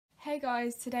Hey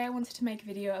guys, today I wanted to make a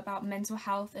video about mental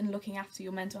health and looking after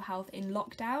your mental health in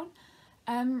lockdown.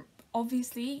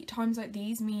 Obviously, times like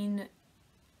these mean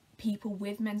people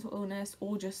with mental illness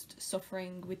or just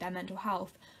suffering with their mental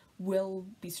health will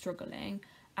be struggling,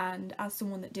 and as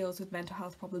someone that deals with mental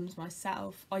health problems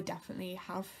myself, I definitely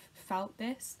have felt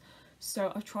this.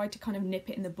 So I've tried to kind of nip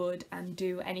it in the bud and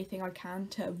do anything I can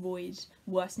to avoid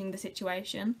worsening the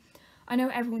situation. I know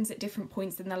everyone's at different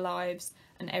points in their lives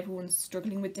and everyone's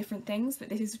struggling with different things, but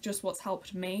this is just what's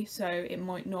helped me, so it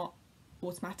might not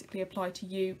automatically apply to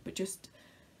you, but just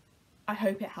I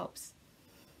hope it helps.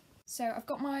 So I've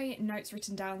got my notes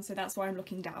written down, so that's why I'm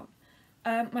looking down.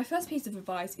 My first piece of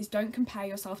advice is don't compare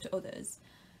yourself to others.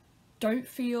 Don't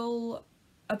feel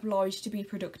obliged to be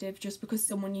productive just because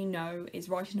someone you know is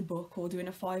writing a book or doing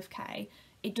a 5k.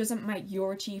 It doesn't make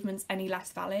your achievements any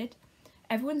less valid.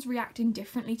 Everyone's reacting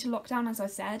differently to lockdown, as I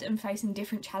said, and facing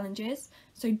different challenges,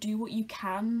 so do what you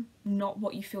can, not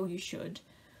what you feel you should.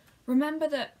 Remember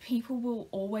that people will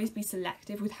always be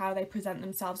selective with how they present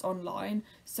themselves online,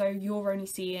 so you're only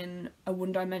seeing a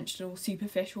one-dimensional,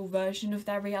 superficial version of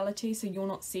their reality, so you're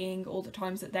not seeing all the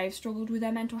times that they've struggled with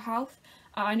their mental health.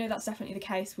 I know that's definitely the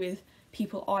case with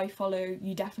people I follow.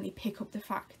 You definitely pick up the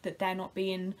fact that they're not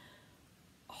being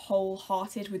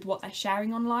wholehearted with what they're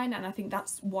sharing online, and I think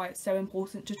that's why it's so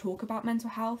important to talk about mental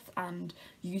health and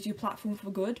use your platform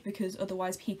for good, because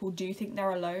otherwise people do think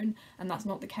they're alone, and that's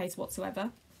not the case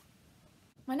whatsoever.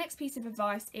 My next piece of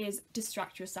advice is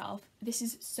distract yourself. This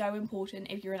is so important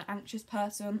if you're an anxious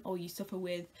person or you suffer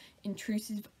with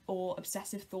intrusive or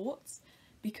obsessive thoughts,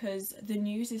 because the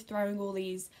news is throwing all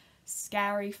these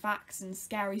scary facts and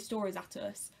scary stories at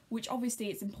us, which obviously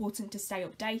it's important to stay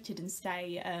updated and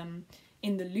stay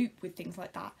in the loop with things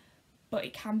like that, but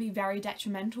it can be very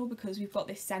detrimental because we've got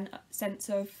this sense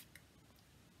of,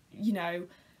 you know,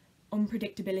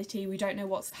 unpredictability. We don't know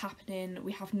what's happening,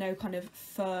 we have no kind of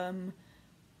firm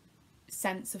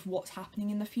sense of what's happening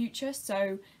in the future,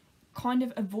 so kind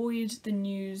of avoid the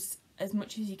news as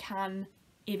much as you can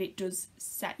if it does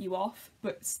set you off,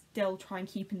 but still try and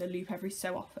keep in the loop every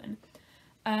so often.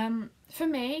 For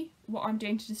me, what I'm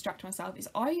doing to distract myself is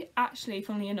I actually,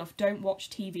 funnily enough, don't watch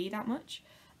TV that much,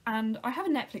 and I have a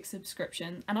Netflix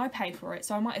subscription and I pay for it,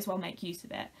 so I might as well make use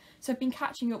of it. So I've been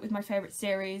catching up with my favourite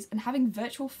series and having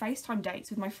virtual FaceTime dates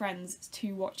with my friends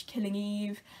to watch Killing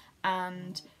Eve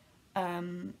and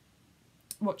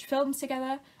watch films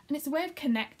together, and it's a way of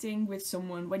connecting with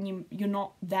someone when you're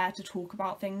not there to talk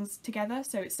about things together,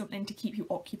 so it's something to keep you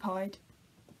occupied.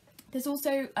 There's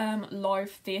also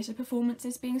live theatre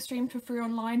performances being streamed for free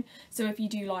online, so if you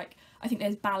do, like, I think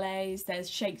there's ballets, there's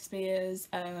Shakespeare's,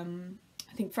 I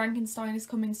think Frankenstein is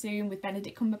coming soon with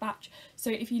Benedict Cumberbatch, so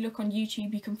if you look on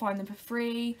YouTube you can find them for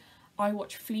free. I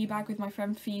watch Fleabag with my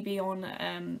friend Phoebe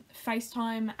on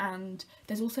FaceTime, and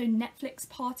there's also Netflix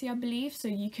Party, I believe, so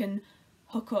you can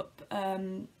hook up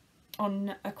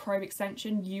on a Chrome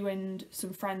extension, you and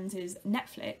some friends'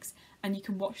 Netflix, and you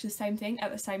can watch the same thing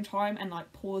at the same time and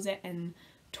like pause it and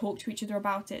talk to each other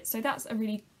about it, so that's a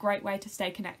really great way to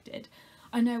stay connected.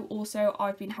 I know also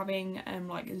I've been having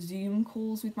like Zoom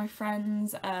calls with my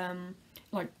friends,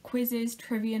 like quizzes,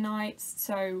 trivia nights,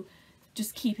 so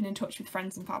just keeping in touch with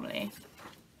friends and family.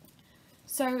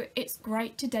 So it's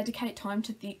great to dedicate time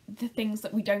to the things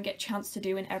that we don't get a chance to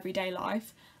do in everyday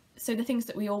life, so the things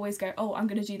that we always go, oh, I'm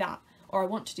going to do that, or I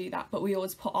want to do that, but we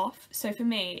always put off. So for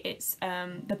me it's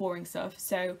the boring stuff,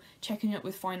 so checking up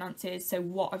with finances, so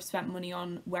what I've spent money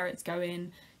on, where it's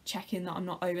going, checking that I'm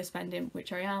not overspending,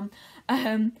 which I am,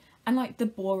 and like the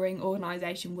boring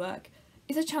organisation work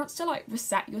is a chance to like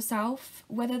reset yourself,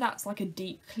 whether that's like a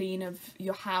deep clean of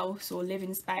your house or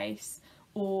living space,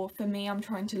 or for me I'm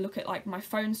trying to look at like my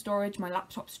phone storage, my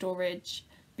laptop storage,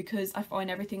 because I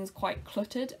find everything's quite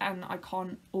cluttered and I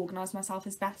can't organise myself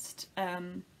as best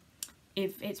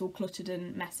if it's all cluttered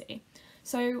and messy.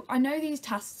 So I know these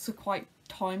tasks are quite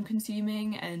time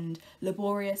consuming and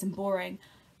laborious and boring,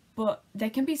 but they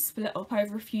can be split up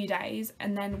over a few days,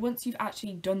 and then once you've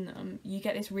actually done them you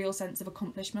get this real sense of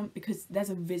accomplishment because there's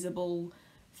a visible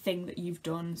thing that you've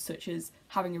done, such as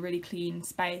having a really clean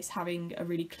space, having a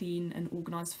really clean and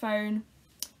organised phone.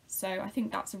 So I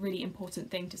think that's a really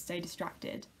important thing to stay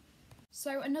distracted.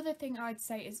 So another thing I'd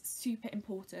say is super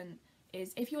important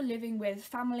is if you're living with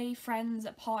family, friends,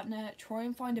 a partner, try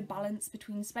and find a balance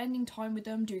between spending time with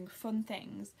them doing fun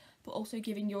things but also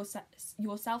giving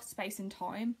yourself space and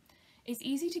time. It's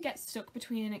easy to get stuck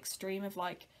between an extreme of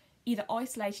like either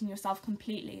isolating yourself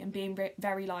completely and being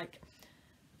very like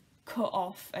cut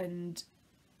off and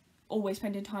always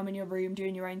spending time in your room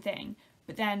doing your own thing,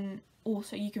 but then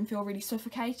also you can feel really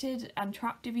suffocated and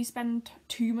trapped if you spend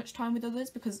too much time with others,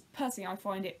 because personally I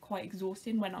find it quite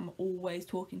exhausting when I'm always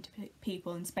talking to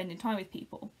people and spending time with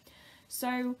people.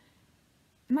 So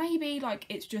maybe like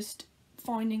it's just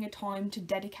finding a time to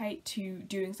dedicate to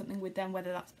doing something with them,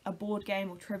 whether that's a board game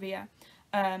or trivia.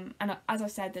 And as I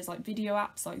said, there's like video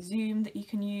apps like Zoom that you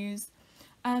can use.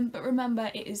 But remember,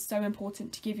 it is so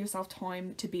important to give yourself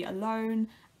time to be alone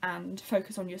and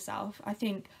focus on yourself. I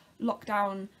think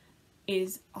lockdown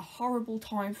is a horrible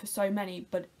time for so many,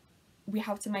 but we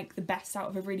have to make the best out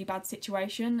of a really bad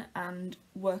situation and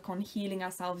work on healing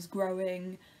ourselves,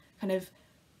 growing, kind of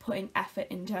putting effort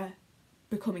into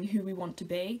becoming who we want to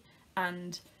be.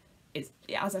 And it's,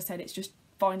 as I said, it's just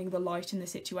finding the light in the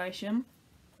situation.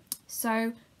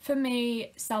 So for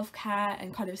me, self-care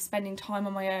and kind of spending time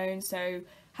on my own, so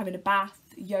having a bath,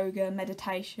 yoga,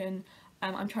 meditation,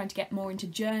 I'm trying to get more into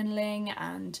journaling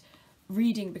and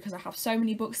reading because I have so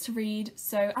many books to read.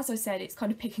 So as I said, it's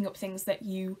kind of picking up things that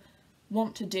you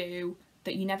want to do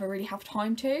that you never really have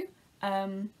time to,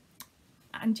 and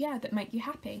yeah, that make you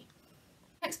happy.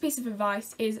 Next piece of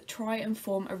advice is try and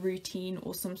form a routine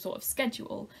or some sort of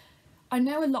schedule. I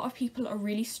know a lot of people are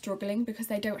really struggling because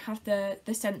they don't have the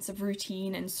sense of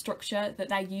routine and structure that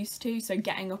they're used to, so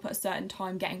getting up at a certain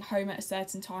time, getting home at a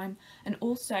certain time, and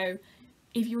also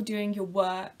if you're doing your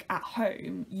work at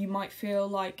home you might feel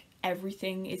like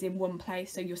everything is in one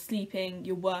place, so you're sleeping,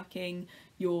 you're working,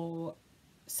 you're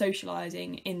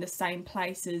socialising in the same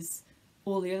place as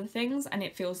all the other things, and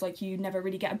it feels like you never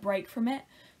really get a break from it.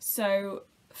 So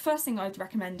first thing I'd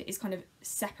recommend is kind of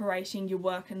separating your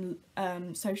work and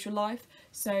social life,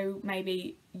 so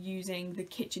maybe using the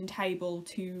kitchen table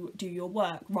to do your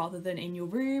work rather than in your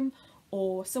room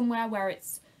or somewhere where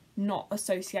it's not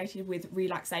associated with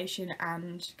relaxation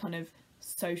and kind of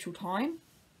social time.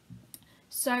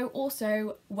 So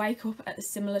also wake up at a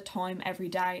similar time every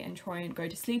day and try and go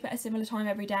to sleep at a similar time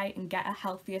every day and get a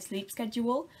healthier sleep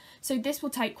schedule. So this will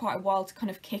take quite a while to kind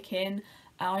of kick in.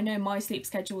 I know my sleep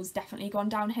schedule has definitely gone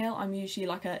downhill. I'm usually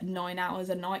like a 9 hours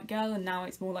a night girl and now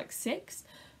it's more like 6.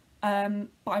 But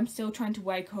I'm still trying to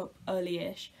wake up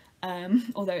early-ish,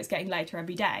 although it's getting later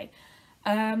every day.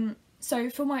 So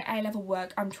for my A-level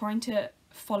work, I'm trying to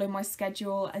follow my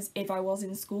schedule as if I was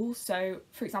in school. So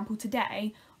for example,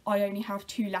 today I only have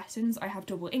 2 lessons, I have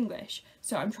double English,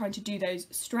 so I'm trying to do those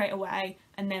straight away,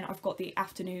 and then I've got the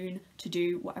afternoon to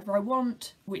do whatever I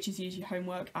want, which is usually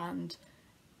homework and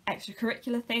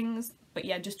extracurricular things. But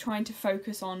yeah, just trying to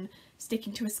focus on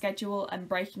sticking to a schedule and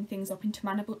breaking things up into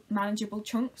manageable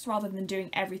chunks rather than doing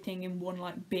everything in one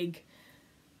like big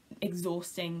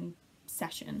exhausting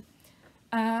session.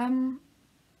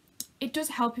 It does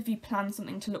help if you plan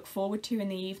something to look forward to in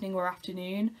the evening or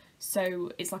afternoon,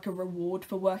 so it's like a reward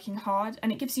for working hard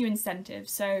and it gives you incentive.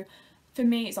 So for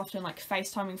me it's often like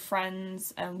FaceTiming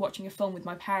friends and watching a film with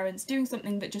my parents, doing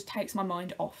something that just takes my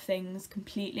mind off things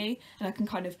completely, and I can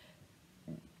kind of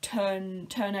turn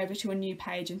over to a new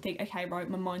page and think, okay, right,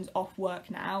 my mind's off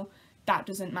work now, that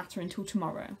doesn't matter until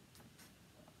tomorrow.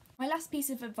 My last piece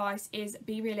of advice is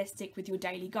be realistic with your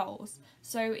daily goals.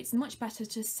 So it's much better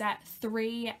to set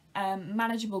 3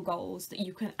 manageable goals that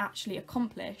you can actually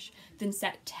accomplish than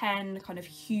set 10 kind of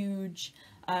huge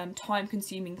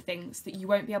time-consuming things that you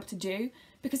won't be able to do,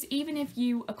 because even if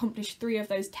you accomplish 3 of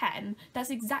those 10,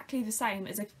 that's exactly the same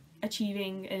as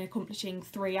achieving and accomplishing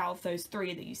 3 out of those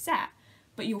 3 that you set.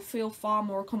 But you'll feel far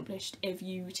more accomplished if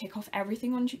you tick off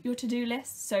everything on your to-do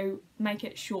list, so make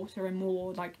it shorter and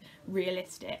more like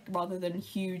realistic rather than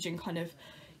huge and kind of,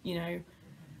 you know,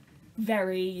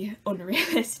 very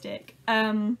unrealistic.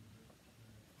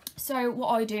 So what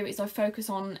I do is I focus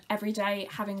on every day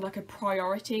having like a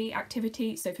priority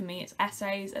activity. So for me it's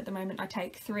essays. At the moment I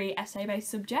take 3 essay-based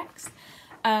subjects,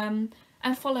 and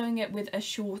following it with a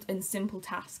short and simple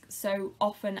task. So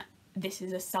often this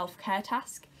is a self-care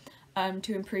task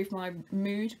to improve my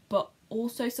mood, but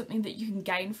also something that you can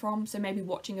gain from, so maybe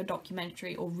watching a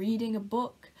documentary or reading a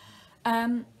book.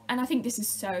 And I think this is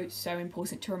so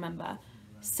important to remember.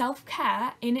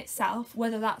 Self-care in itself,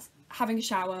 whether that's having a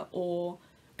shower or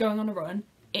going on a run,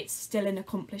 it's still an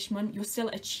accomplishment. You're still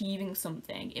achieving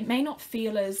something. It may not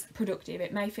feel as productive,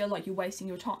 it may feel like you're wasting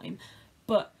your time,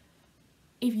 but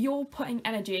if you're putting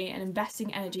energy and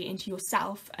investing energy into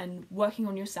yourself and working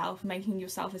on yourself, making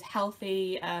yourself as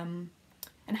healthy and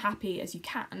happy as you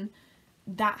can,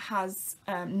 that has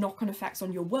knock-on effects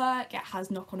on your work, it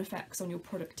has knock-on effects on your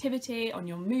productivity, on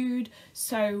your mood,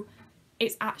 so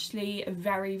it's actually a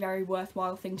very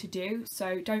worthwhile thing to do.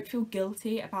 So don't feel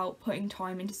guilty about putting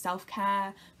time into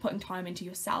self-care, putting time into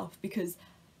yourself, because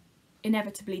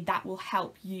inevitably that will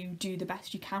help you do the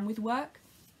best you can with work.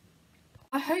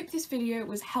 I hope this video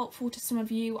was helpful to some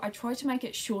of you. I tried to make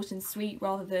it short and sweet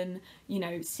rather than, you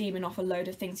know, seaming off a load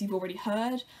of things you've already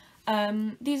heard.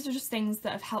 These are just things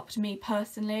that have helped me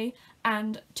personally,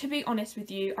 and to be honest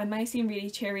with you, I may seem really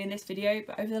cheery in this video,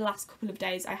 but over the last couple of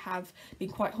days I have been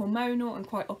quite hormonal and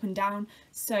quite up and down,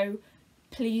 so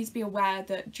please be aware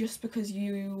that just because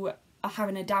you are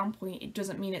having a down point, it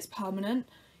doesn't mean it's permanent.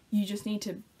 You just need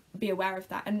to be aware of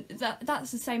that, and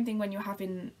that's the same thing when you're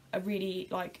having a really,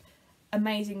 like,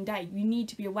 amazing day. You need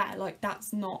to be aware, like,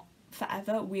 that's not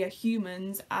forever. We are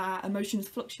humans, our emotions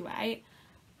fluctuate,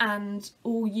 and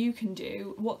all you can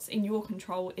do, what's in your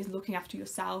control, is looking after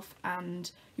yourself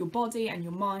and your body and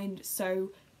your mind.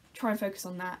 So try and focus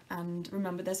on that, and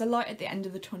remember there's a light at the end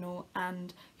of the tunnel,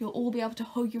 and you'll all be able to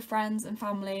hug your friends and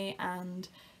family and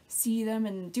see them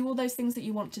and do all those things that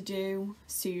you want to do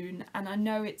soon. And I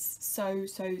know it's so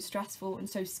stressful and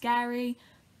so scary,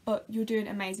 but you're doing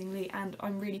amazingly, and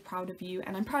I'm really proud of you,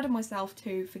 and I'm proud of myself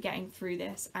too for getting through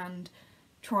this and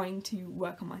trying to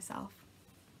work on myself.